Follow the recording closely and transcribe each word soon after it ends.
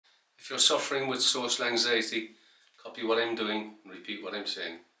If you're suffering with social anxiety, copy what I'm doing and repeat what I'm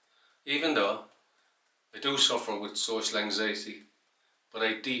saying. Even though I do suffer with social anxiety, but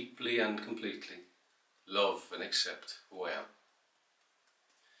I deeply and completely love and accept who I am.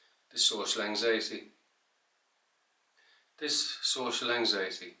 This social anxiety,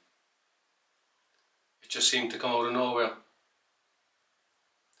 it just seemed to come out of nowhere,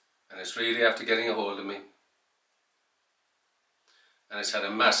 and it's really after getting a hold of me, and it's had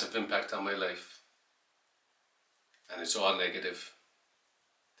a massive impact on my life, and it's all negative.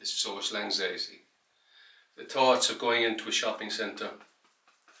 This social anxiety, the thoughts of going into a shopping centre,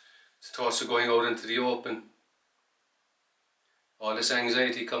 the thoughts of going out into the open, all this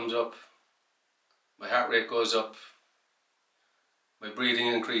anxiety comes up, my heart rate goes up, my breathing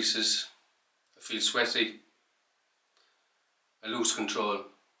increases, I feel sweaty, I lose control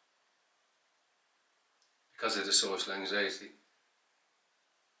because of the social anxiety.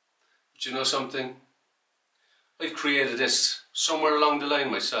 But you know something? I've created this somewhere along the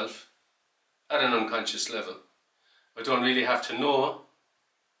line myself, at an unconscious level. I don't really have to know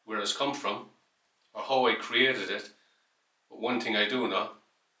where it's come from or how I created it, but one thing I do know,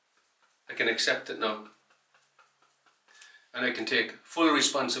 I can accept it now. And I can take full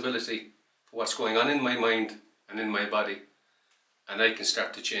responsibility for what's going on in my mind and in my body, and I can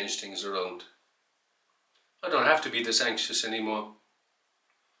start to change things around. I don't have to be this anxious anymore.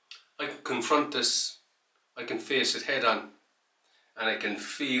 I can confront this, I can face it head on, and I can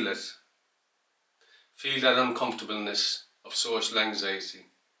feel it. Feel that uncomfortableness of social anxiety.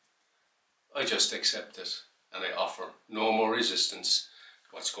 I just accept it, and I offer no more resistance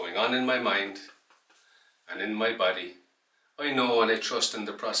to what's going on in my mind and in my body. I know and I trust in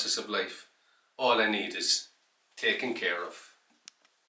the process of life. All I need is taken care of.